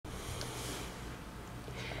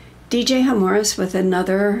DJ Hamoris with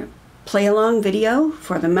another play-along video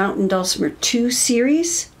for the Mountain Dulcimer 2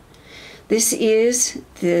 series. This is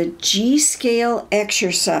the G scale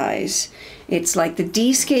exercise. It's like the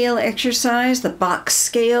D scale exercise, the box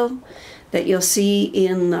scale that you'll see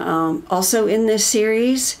in also in this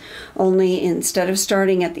series, only instead of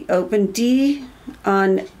starting at the open D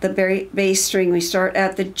on the bass string, we start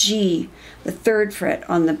at the G, the 3rd fret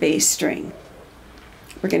on the bass string.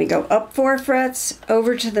 We're going to go up 4 frets,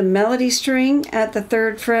 over to the melody string at the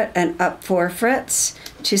 3rd fret, and up 4 frets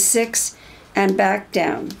to 6, and back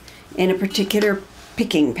down in a particular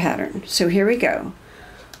picking pattern. So here we go.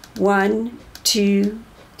 1, 2,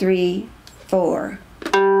 3, 4.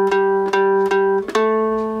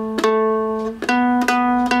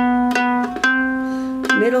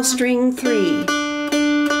 Middle string 3.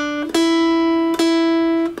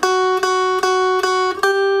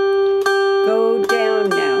 Go down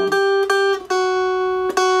now.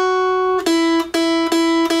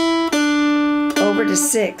 Over to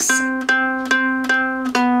 6.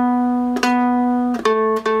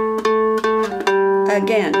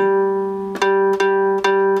 Again.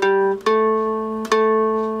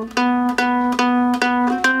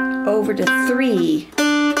 Over to 3.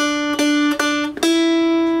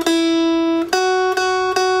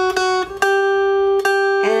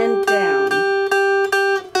 And down.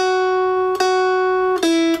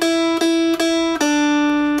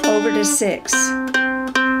 Over to 6.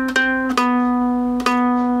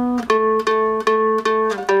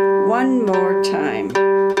 One more time.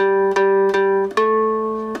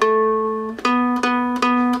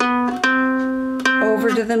 Over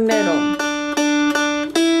to the middle.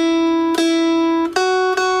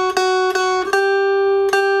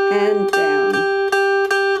 And down.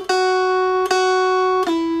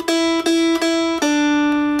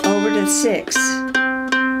 Over to 6.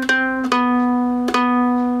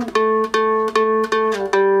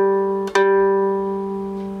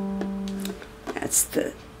 That's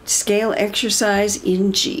the scale exercise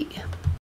in G.